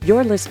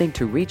You're listening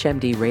to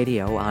ReachMD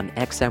Radio on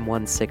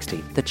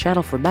XM160, the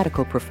channel for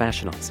medical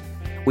professionals.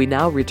 We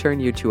now return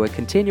you to a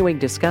continuing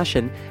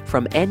discussion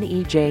from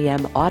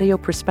NEJM Audio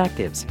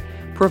Perspectives,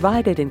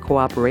 provided in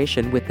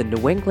cooperation with the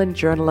New England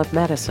Journal of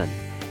Medicine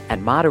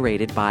and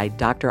moderated by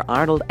Dr.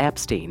 Arnold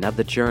Epstein of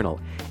the Journal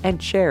and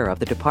chair of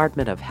the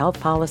Department of Health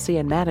Policy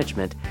and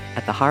Management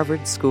at the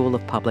Harvard School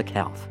of Public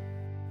Health.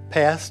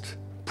 Past,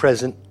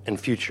 present,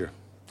 and future.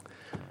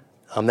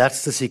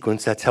 That's the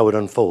sequence. That's how it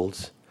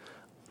unfolds.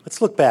 Let's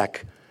look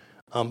back.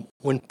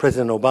 When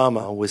President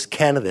Obama was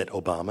candidate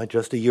Obama,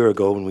 just a year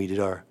ago when we did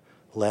our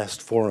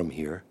last forum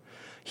here,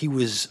 he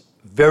was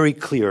very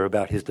clear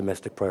about his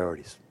domestic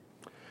priorities.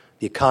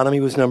 The economy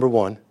was number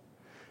one,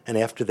 and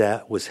after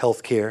that was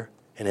health care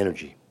and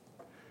energy.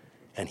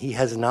 And he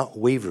has not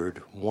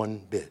wavered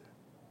one bit.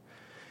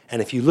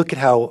 And if you look at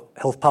how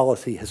health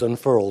policy has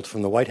unfurled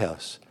from the White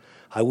House,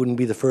 I wouldn't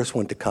be the first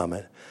one to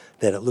comment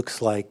that it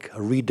looks like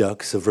a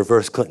redux of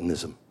reverse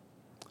Clintonism.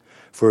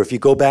 For if you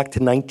go back to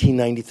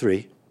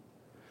 1993,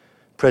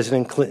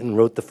 President Clinton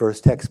wrote the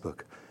first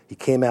textbook. He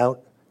came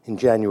out in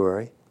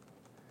January,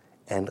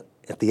 and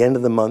at the end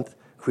of the month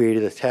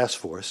created a task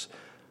force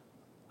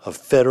of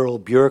federal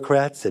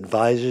bureaucrats,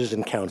 advisors,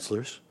 and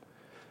counselors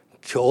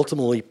to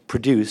ultimately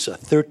produce a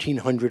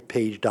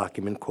 1,300-page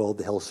document called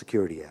the Health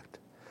Security Act.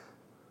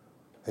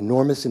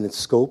 Enormous in its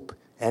scope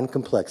and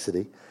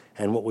complexity,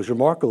 and what was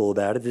remarkable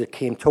about it is it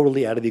came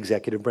totally out of the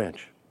executive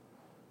branch,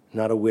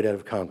 not a whit out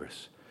of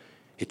Congress.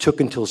 It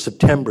took until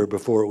September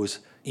before it was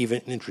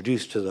even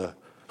introduced to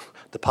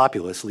the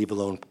populace, leave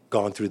alone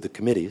gone through the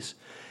committees.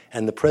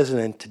 And the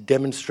president, to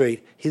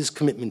demonstrate his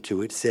commitment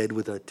to it, said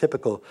with a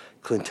typical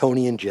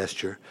Clintonian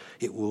gesture,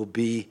 it will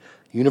be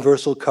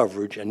universal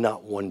coverage and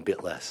not one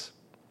bit less.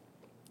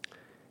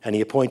 And he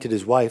appointed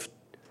his wife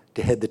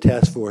to head the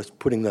task force,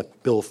 putting the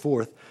bill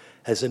forth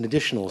as an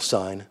additional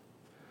sign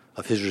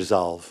of his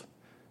resolve,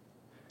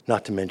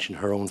 not to mention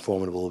her own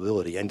formidable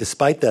ability. And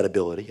despite that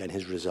ability and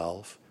his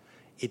resolve,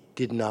 it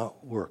did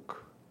not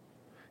work.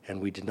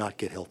 And we did not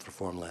get health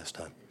reform last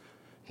time.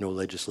 No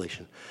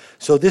legislation.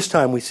 So this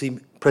time we see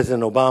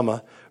President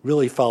Obama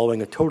really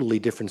following a totally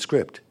different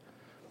script.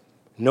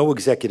 No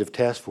executive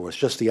task force,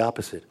 just the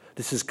opposite.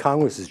 This is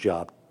Congress's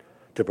job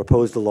to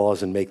propose the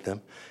laws and make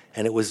them.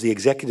 And it was the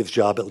executive's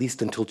job, at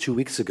least until 2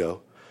 weeks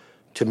ago,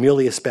 to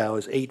merely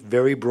espouse 8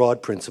 very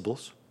broad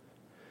principles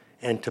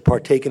and to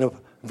partake in a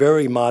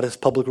very modest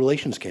public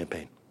relations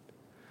campaign,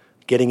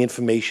 getting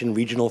information,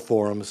 regional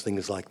forums,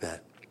 things like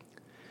that.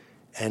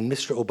 And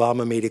Mr.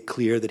 Obama made it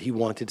clear that he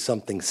wanted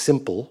something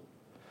simple,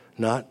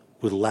 not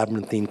with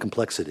labyrinthine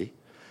complexity.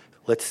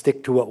 Let's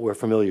stick to what we're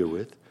familiar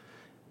with.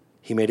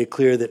 He made it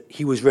clear that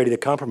he was ready to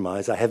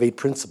compromise. I have 8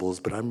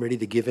 principles, but I'm ready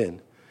to give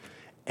in.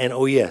 And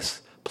oh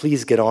yes,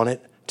 please get on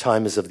it.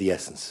 Time is of the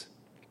essence.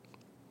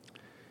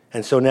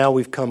 And so now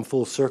we've come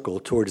full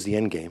circle towards the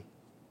end game.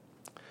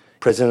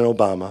 President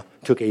Obama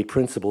took 8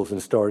 principles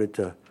and started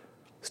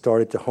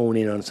to hone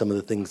in on some of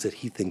the things that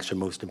he thinks are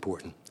most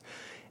important.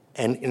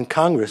 And in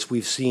Congress,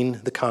 we've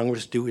seen the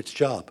Congress do its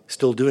job,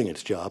 still doing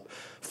its job.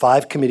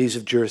 5 committees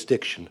of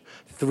jurisdiction,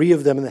 3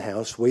 of them in the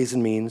House, Ways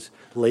and Means,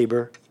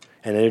 Labor,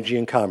 and Energy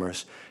and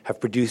Commerce, have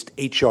produced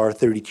H.R.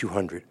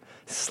 3200,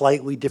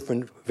 slightly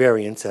different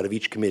variants out of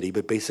each committee,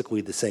 but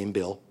basically the same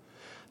bill.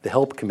 The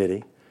HELP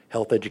Committee,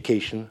 Health,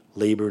 Education,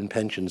 Labor, and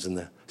Pensions, and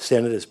the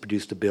Senate has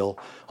produced a bill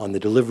on the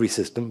delivery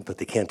system, but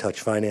they can't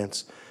touch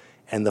finance.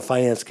 And the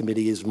Finance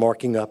Committee is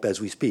marking up as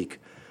we speak.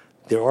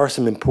 There are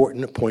some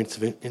important points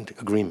of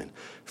agreement.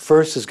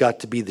 First has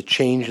got to be the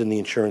change in the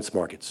insurance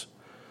markets.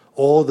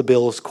 All the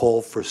bills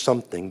call for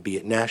something, be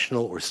it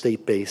national or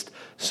state-based,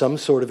 some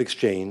sort of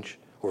exchange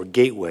or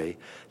gateway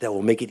that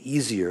will make it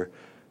easier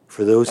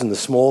for those in the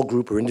small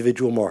group or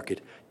individual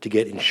market to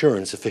get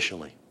insurance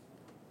efficiently.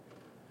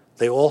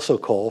 They also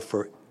call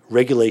for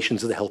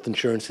regulations of the health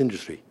insurance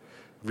industry,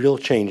 real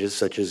changes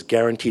such as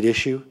guaranteed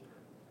issue,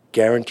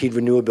 guaranteed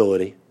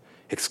renewability,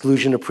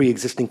 exclusion of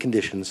pre-existing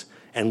conditions,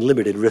 and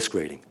limited risk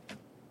rating.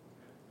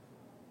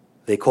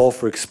 They call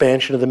for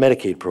expansion of the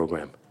Medicaid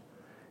program,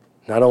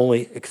 not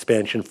only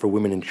expansion for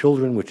women and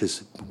children, which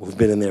has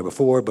been in there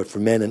before, but for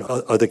men and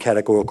other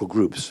categorical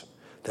groups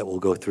that we'll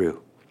go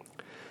through.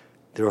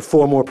 There are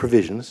 4 more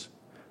provisions.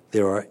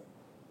 There are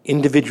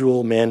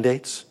individual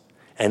mandates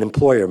and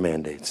employer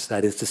mandates.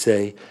 That is to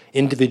say,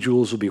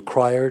 individuals will be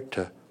required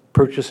to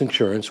purchase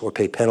insurance or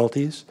pay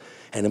penalties,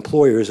 and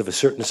employers of a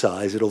certain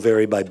size, it'll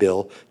vary by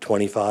bill,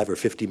 25 or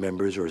 50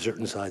 members or a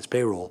certain size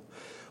payroll,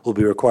 will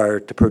be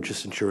required to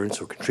purchase insurance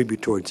or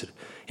contribute towards it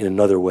in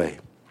another way.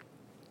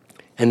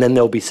 And then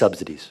there'll be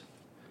subsidies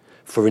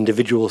for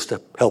individuals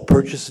to help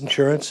purchase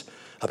insurance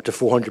up to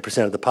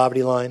 400% of the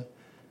poverty line,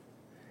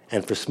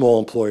 and for small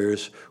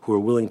employers who are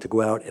willing to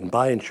go out and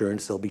buy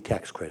insurance, there'll be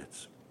tax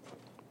credits.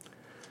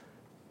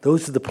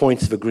 Those are the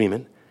points of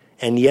agreement,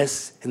 and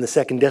yes, in the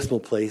second decimal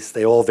place,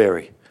 they all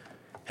vary.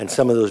 And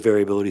some of those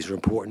variabilities are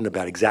important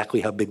about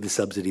exactly how big the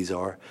subsidies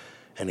are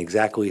and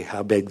exactly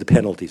how big the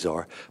penalties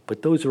are.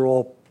 But those are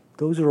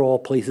all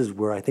places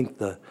where I think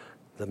the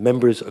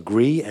members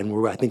agree and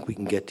where I think we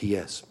can get to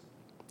yes.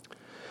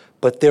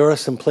 But there are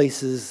some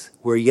places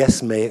where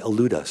yes may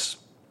elude us.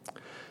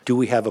 Do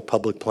we have a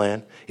public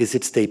plan? Is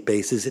it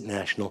state-based? Is it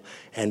national?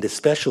 And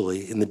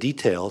especially in the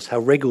details, how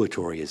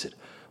regulatory is it?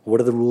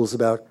 What are the rules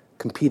about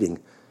competing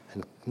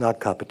and not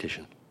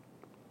competition?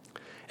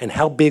 And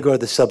how big are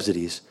the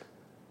subsidies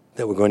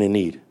that we're going to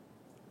need?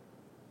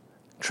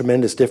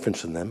 Tremendous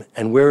difference in them.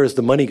 And where is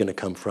the money going to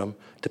come from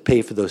to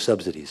pay for those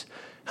subsidies?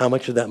 How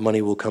much of that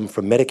money will come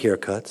from Medicare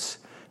cuts?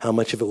 How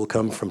much of it will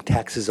come from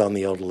taxes on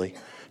the elderly?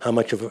 How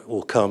much of it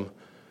will come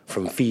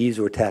from fees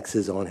or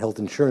taxes on health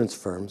insurance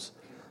firms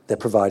that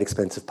provide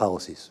expensive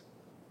policies?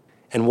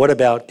 And what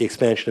about the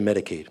expansion of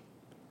Medicaid?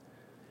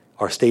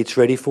 Are states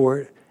ready for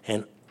it?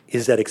 And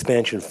is that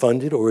expansion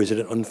funded, or is it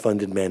an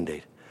unfunded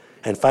mandate?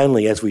 And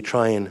finally, as we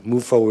try and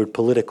move forward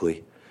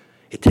politically,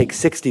 it takes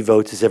 60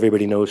 votes, as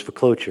everybody knows, for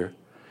cloture.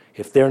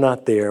 If they're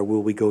not there,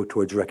 will we go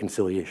towards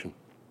reconciliation?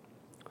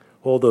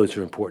 All those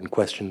are important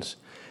questions,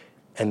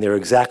 and they're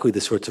exactly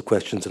the sorts of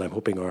questions that I'm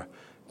hoping our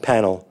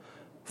panel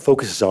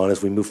focuses on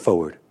as we move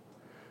forward.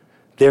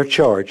 Their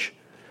charge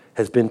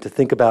has been to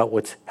think about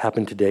what's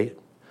happened to date,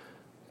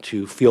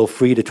 to feel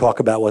free to talk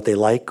about what they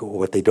like or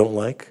what they don't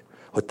like,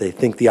 what they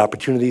think the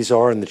opportunities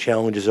are and the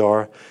challenges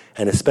are,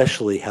 and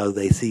especially how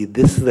they see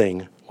this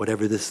thing,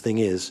 whatever this thing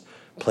is,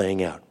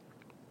 playing out.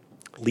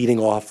 Leading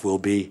off will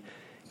be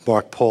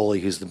Mark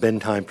Pauly, who's the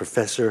Bentheim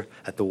Professor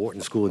at the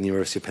Wharton School in the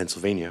University of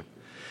Pennsylvania.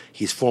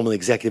 He's formerly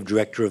Executive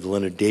Director of the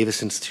Leonard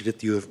Davis Institute at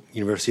the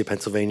University of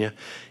Pennsylvania.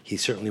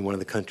 He's certainly one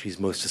of the country's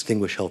most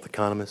distinguished health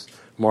economists.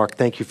 Mark,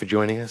 thank you for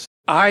joining us.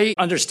 I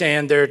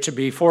understand there to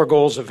be 4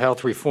 goals of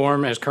health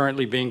reform as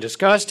currently being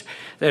discussed.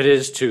 That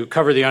is to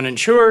cover the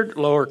uninsured,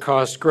 lower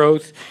cost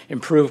growth,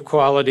 improve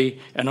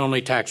quality, and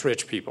only tax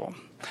rich people.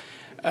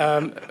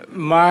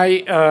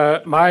 My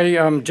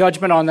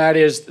judgment on that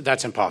is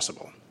that's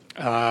impossible.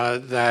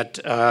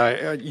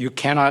 That you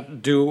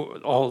cannot do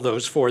all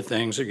those 4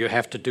 things, or you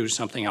have to do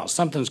something else.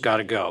 Something's got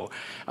to go.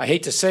 I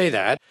hate to say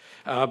that,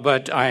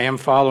 but I am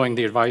following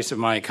the advice of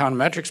my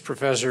econometrics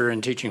professor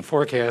in teaching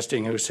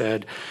forecasting, who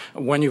said,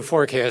 when you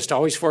forecast,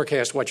 always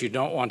forecast what you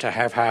don't want to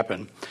have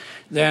happen.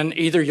 Then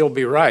either you'll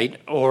be right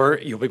or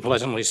you'll be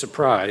pleasantly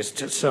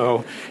surprised.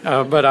 So,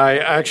 but I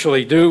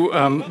actually do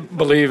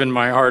believe in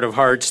my heart of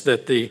hearts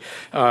that the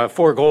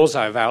 4 goals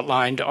I've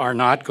outlined are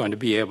not going to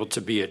be able to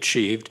be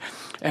achieved.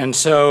 And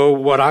so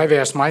what I've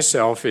asked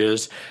myself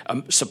is,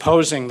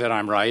 supposing that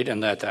I'm right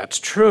and that that's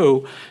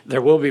true,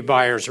 there will be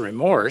buyer's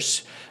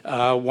remorse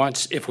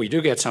if we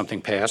do get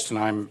something passed, and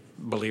I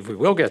believe we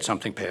will get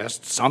something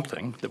passed,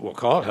 something that we'll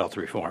call health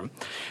reform.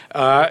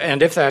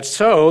 And if that's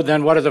so,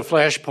 then what are the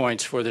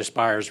flashpoints for this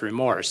buyer's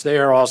remorse? They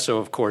are also,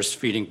 of course,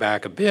 feeding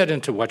back a bit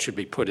into what should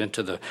be put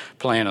into the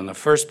plan in the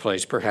first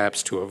place,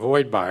 perhaps to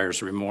avoid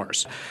buyer's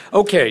remorse.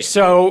 Okay,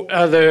 so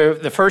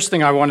the first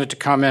thing I wanted to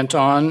comment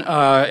on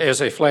as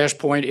a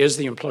flashpoint is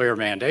the employer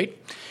mandate.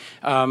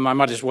 I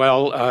might as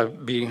well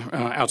be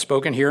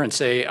outspoken here and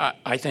say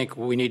I think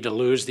we need to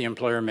lose the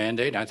employer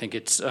mandate. I think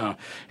it's a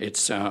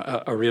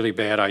really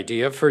bad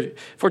idea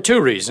for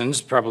 2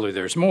 reasons. Probably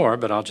there's more,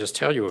 but I'll just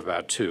tell you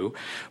about 2.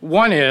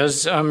 One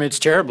is it's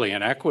terribly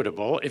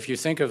inequitable. If you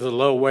think of the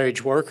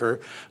low-wage worker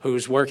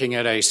who's working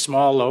at a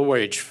small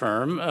low-wage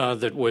firm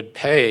that would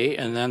pay,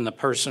 and then the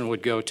person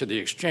would go to the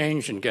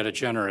exchange and get a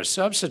generous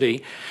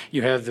subsidy,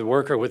 you have the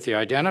worker with the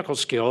identical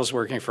skills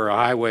working for a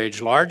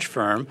high-wage large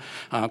firm.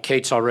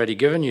 Kate's already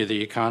given you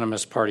the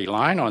Economist Party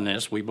line on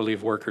this. We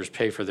believe workers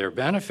pay for their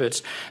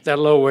benefits. That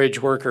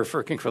low-wage worker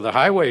working for the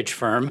high-wage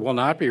firm will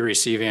not be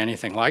receiving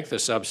anything like the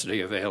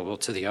subsidy available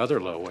to the other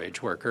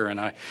low-wage worker, and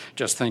I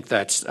just think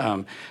that's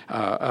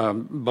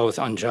both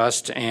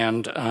unjust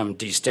and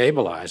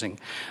destabilizing.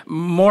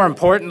 More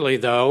importantly,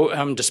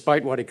 though,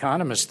 despite what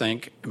economists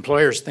think,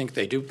 employers think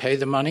they do pay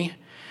the money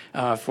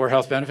for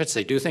health benefits.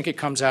 They do think it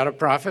comes out of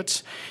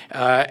profits.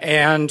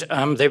 And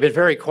they've been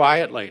very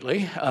quiet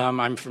lately.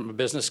 I'm from a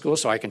business school,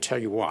 so I can tell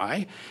you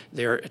why.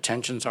 Their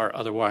attentions are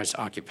otherwise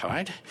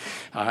occupied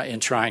in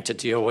trying to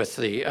deal with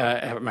the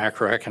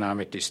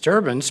macroeconomic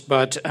disturbance.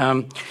 But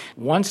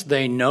once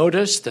they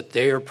notice that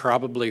they are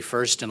probably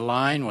first in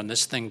line when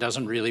this thing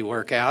doesn't really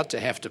work out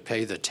to have to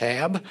pay the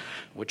tab,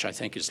 which I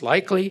think is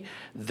likely,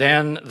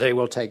 then they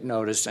will take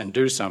notice and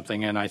do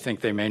something. And I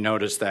think they may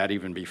notice that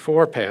even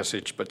before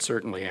passage, but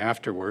certainly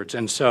afterwards.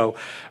 And so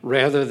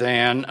rather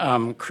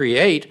than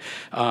create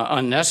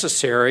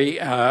unnecessary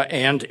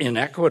and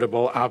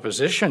inequitable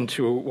opposition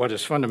to what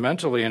is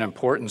fundamentally an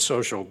important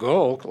social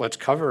goal, let's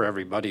cover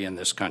everybody in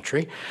this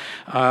country,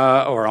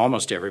 or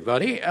almost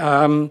everybody,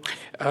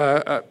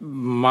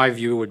 my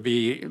view would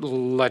be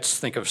let's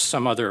think of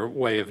some other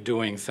way of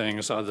doing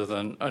things other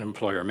than an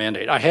employer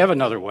mandate. I have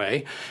another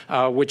way,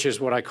 which is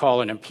what I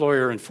call an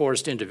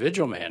employer-enforced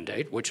individual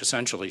mandate, which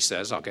essentially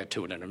says, I'll get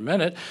to it in a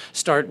minute,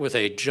 start with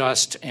a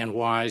just and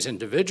wise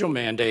individual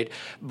mandate,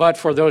 but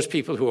for those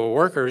people who are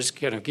workers,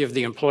 kind of give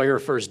the employer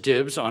first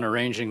dibs on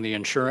arranging the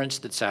insurance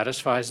that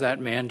satisfies that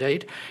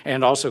mandate,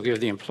 and also give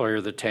the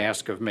employer the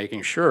task of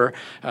making sure,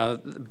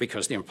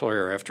 because the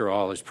employer, after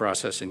all, is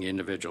processing the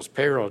individual's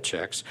payroll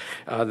checks,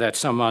 that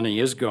some money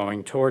is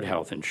going toward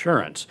health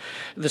insurance.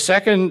 The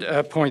second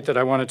point that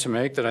I wanted to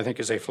make that I think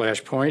is a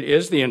flashpoint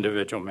is the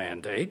individual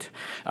mandate.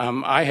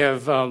 I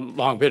have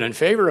long been in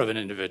favor of an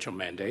individual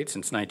mandate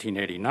since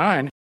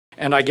 1989.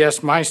 And I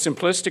guess my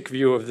simplistic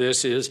view of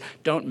this is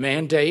don't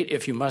mandate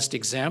if you must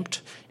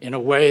exempt. In a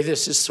way,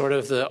 this is sort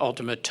of the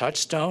ultimate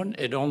touchstone.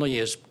 It only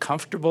is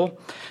comfortable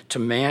to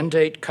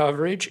mandate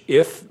coverage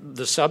if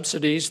the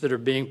subsidies that are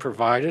being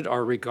provided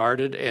are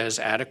regarded as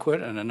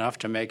adequate and enough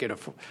to make it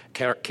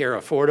care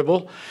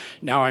affordable.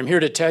 Now, I'm here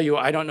to tell you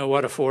I don't know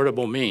what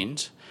affordable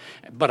means,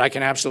 but I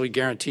can absolutely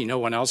guarantee no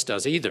one else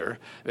does either.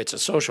 It's a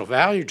social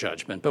value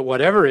judgment. But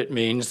whatever it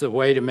means, the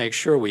way to make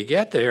sure we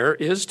get there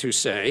is to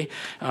say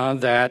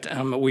that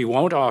we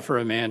won't offer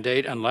a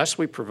mandate unless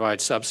we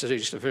provide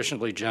subsidies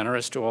sufficiently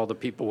generous to all the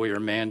people we are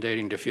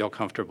mandating to feel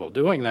comfortable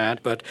doing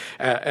that. But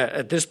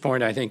at this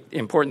point, I think the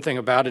important thing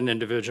about an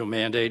individual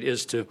mandate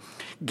is to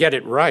get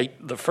it right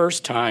the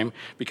first time,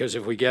 because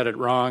if we get it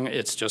wrong,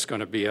 it's just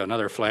going to be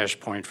another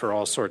flashpoint for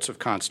all sorts of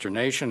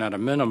consternation at a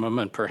minimum,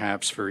 and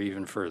perhaps for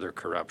even further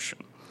corruption.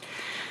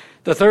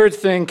 The third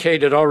thing,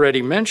 Kate had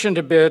already mentioned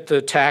a bit,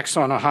 the tax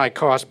on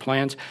high-cost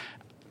plans.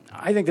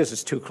 I think this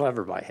is too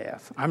clever by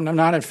half. I'm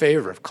not in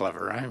favor of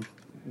clever. I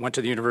went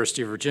to the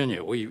University of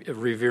Virginia. We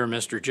revere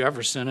Mr.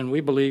 Jefferson, and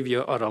we believe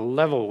you ought to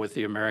level with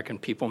the American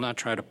people, not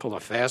try to pull a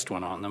fast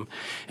one on them.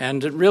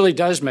 And it really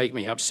does make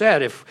me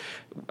upset if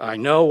I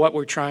know what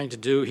we're trying to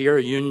do here.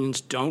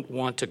 Unions don't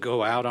want to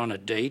go out on a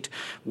date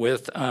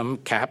with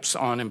caps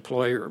on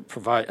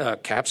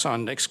caps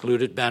on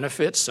excluded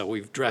benefits. So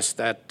we've dressed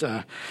that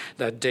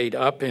date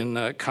up in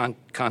the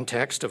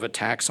context of a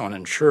tax on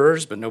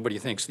insurers, but nobody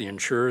thinks the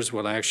insurers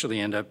will actually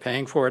end up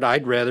paying for it.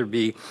 I'd rather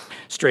be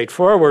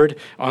straightforward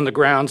on the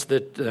grounds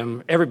that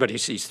everybody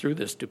sees through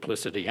this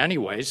duplicity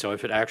anyway. So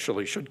if it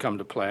actually should come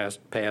to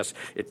pass,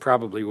 it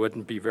probably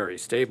wouldn't be very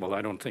stable.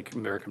 I don't think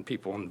American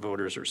people and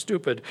voters are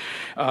stupid.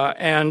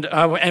 And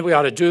we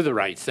ought to do the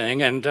right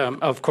thing. And,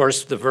 of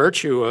course, the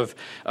virtue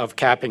of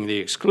capping the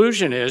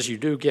exclusion is you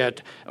do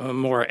get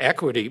more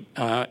equity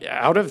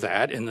out of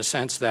that, in the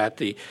sense that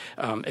the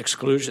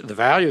exclusion, the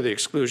value of the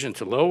exclusion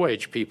to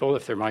low-wage people,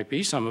 if there might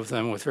be some of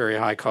them with very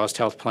high-cost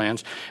health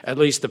plans, at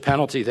least the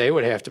penalty they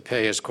would have to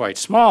pay is quite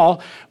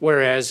small,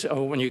 whereas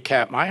when you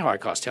cap my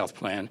high-cost health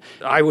plan,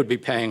 I would be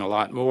paying a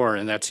lot more,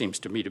 and that seems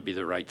to me to be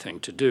the right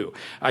thing to do.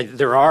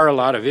 There are a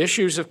lot of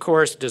issues, of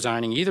course,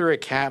 designing either a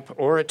cap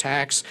or a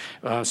tax,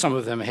 some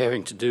of them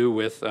having to do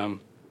with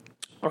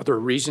other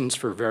reasons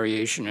for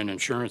variation in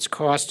insurance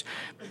cost.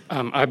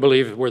 I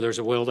believe where there's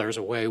a will, there's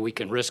a way. We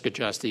can risk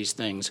adjust these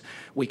things.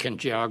 We can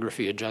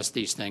geography adjust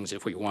these things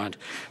if we want.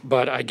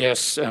 But I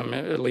guess,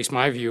 at least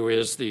my view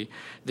is the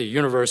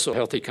universal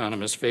health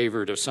economist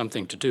favored of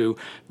something to do,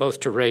 both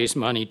to raise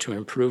money to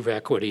improve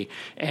equity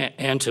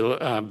and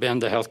to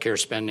bend the healthcare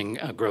spending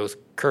growth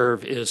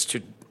curve, is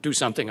to do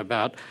something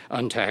about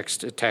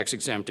untaxed,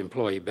 tax-exempt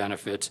employee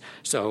benefits.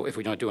 So if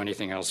we don't do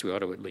anything else, we ought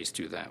to at least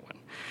do that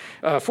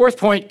one. Fourth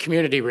point,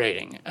 community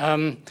rating.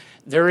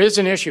 There is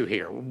an issue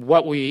here.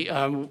 What we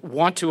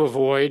want to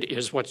avoid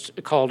is what's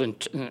called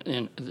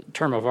in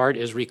term of art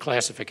is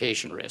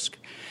reclassification risk.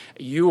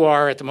 You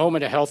are at the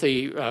moment a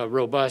healthy,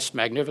 robust,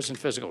 magnificent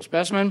physical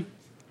specimen.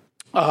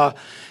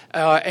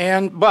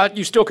 But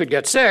you still could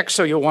get sick,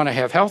 so you'll want to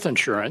have health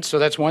insurance. So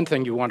that's one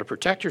thing you want to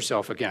protect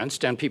yourself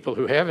against, and people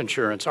who have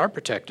insurance are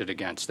protected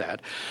against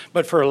that.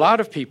 But for a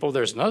lot of people,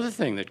 there's another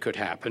thing that could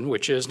happen,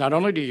 which is not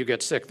only do you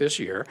get sick this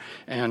year,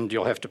 and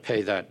you'll have to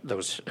pay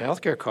those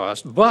healthcare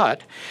costs,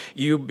 but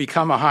you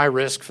become a high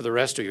risk for the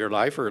rest of your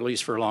life, or at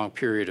least for a long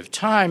period of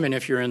time. And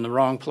if you're in the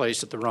wrong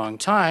place at the wrong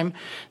time,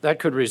 that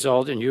could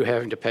result in you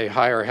having to pay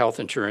higher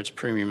health insurance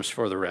premiums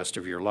for the rest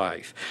of your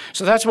life.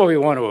 So that's what we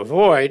want to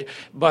avoid.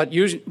 But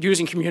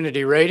using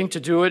community rating to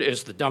do it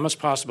is the dumbest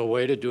possible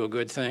way to do a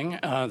good thing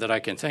that I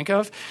can think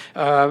of.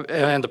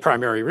 And the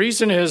primary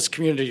reason is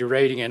community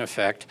rating, in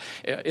effect,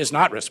 is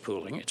not risk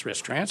pooling, it's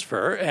risk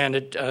transfer, and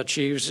it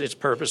achieves its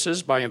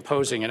purposes by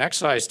imposing an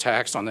excise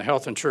tax on the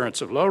health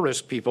insurance of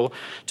low-risk people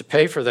to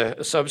pay for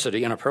the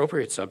subsidy, an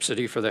appropriate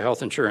subsidy for the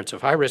health insurance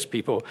of high-risk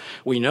people.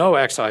 We know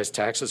excise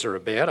taxes are a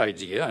bad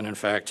idea, and in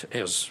fact,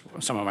 as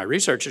some of my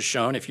research has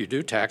shown, if you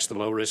do tax the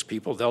low-risk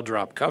people, they'll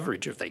drop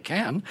coverage if they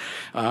can.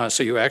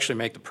 So you actually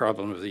make the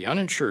problem of the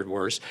uninsured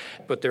worse.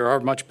 But there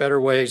are much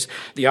better ways.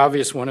 The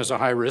obvious one is a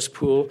high-risk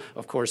pool,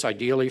 of course,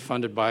 ideally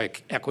funded by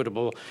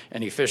equitable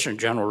and efficient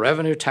general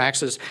revenue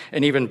taxes.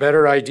 An even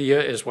better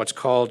idea is what's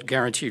called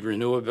guaranteed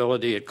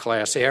renewability at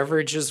class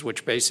averages,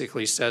 which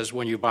basically says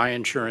when you buy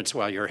insurance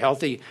while you're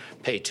healthy,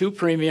 pay two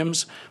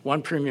premiums.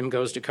 One premium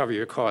goes to cover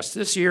your costs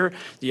this year.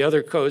 The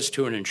other goes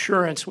to an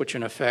insurance, which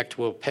in effect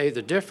will pay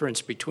the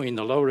difference between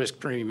the low-risk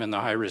premium and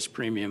the high-risk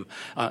premium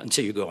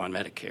until you go on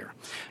Medicare.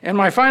 And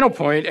my final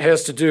point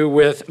has to do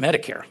with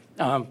Medicare.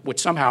 which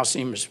somehow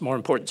seems more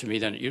important to me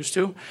than it used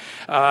to.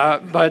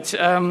 But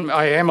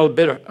I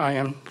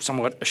am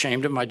somewhat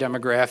ashamed of my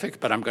demographic,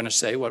 but I'm going to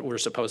say what we're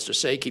supposed to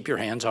say: keep your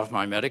hands off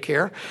my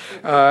Medicare.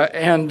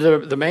 And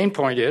the main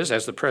point is,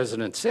 as the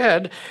president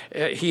said,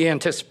 he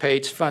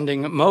anticipates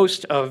funding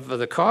most of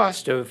the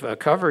cost of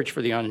coverage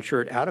for the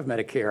uninsured out of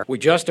Medicare. We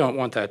just don't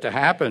want that to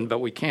happen, but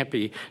we can't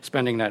be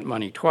spending that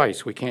money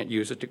twice. We can't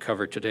use it to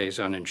cover today's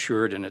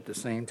uninsured and at the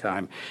same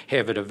time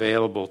have it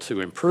available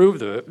to improve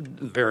the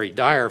very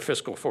dire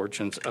fiscal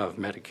fortunes of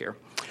Medicare.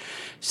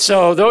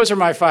 So those are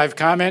my 5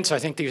 comments. I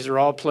think these are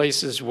all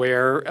places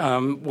where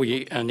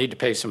we need to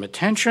pay some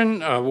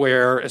attention,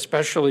 where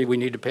especially we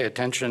need to pay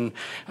attention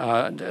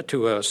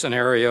to a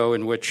scenario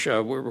in which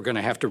we're going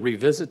to have to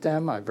revisit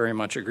them. I very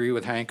much agree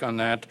with Hank on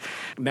that.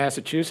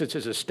 Massachusetts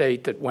is a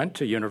state that went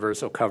to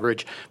universal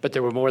coverage, but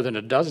there were more than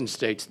a dozen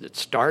states that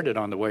started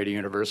on the way to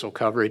universal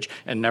coverage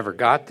and never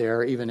got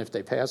there, even if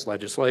they passed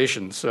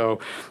legislation.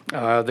 So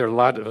there are a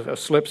lot of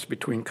slips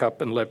between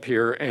cup and lip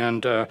here,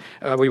 and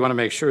we want to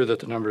make sure that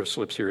the number of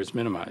slips here is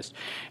minimized.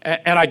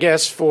 And I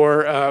guess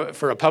for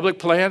a public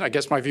plan, I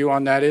guess my view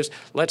on that is,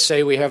 let's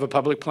say we have a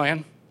public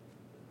plan.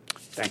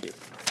 Thank you.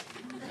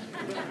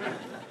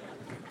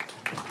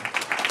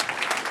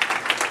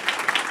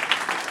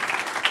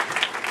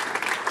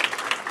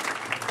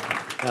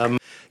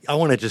 I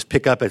want to just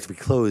pick up as we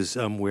close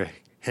where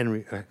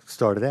Henry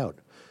started out,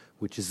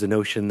 which is the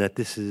notion that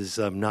this is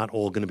not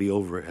all going to be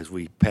over as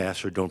we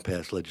pass or don't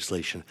pass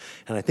legislation.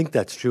 And I think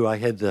that's true. I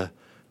head the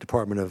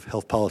Department of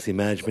Health Policy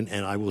Management,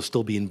 and I will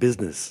still be in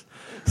business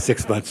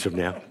 6 months from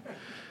now.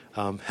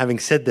 Having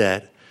said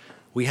that,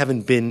 we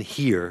haven't been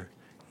here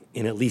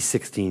in at least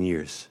 16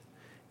 years,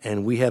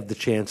 and we have the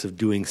chance of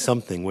doing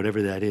something,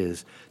 whatever that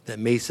is, that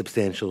may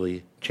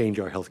substantially change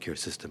our healthcare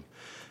system.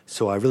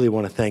 So I really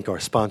want to thank our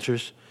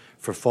sponsors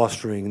for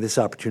fostering this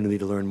opportunity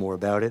to learn more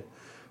about it,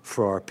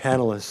 for our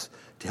panelists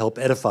to help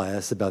edify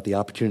us about the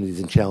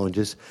opportunities and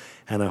challenges,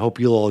 and I hope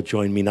you'll all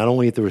join me not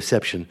only at the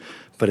reception,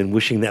 but in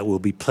wishing that we'll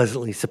be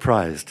pleasantly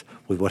surprised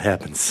with what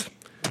happens.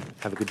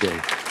 Have a good day.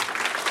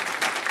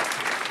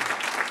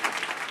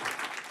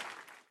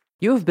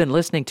 You have been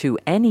listening to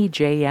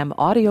NEJM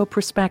Audio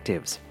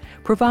Perspectives,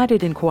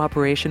 provided in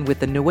cooperation with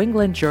the New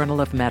England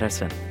Journal of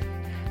Medicine.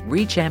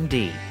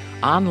 ReachMD,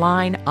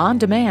 online, on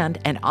demand,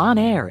 and on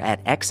air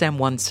at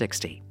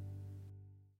XM160.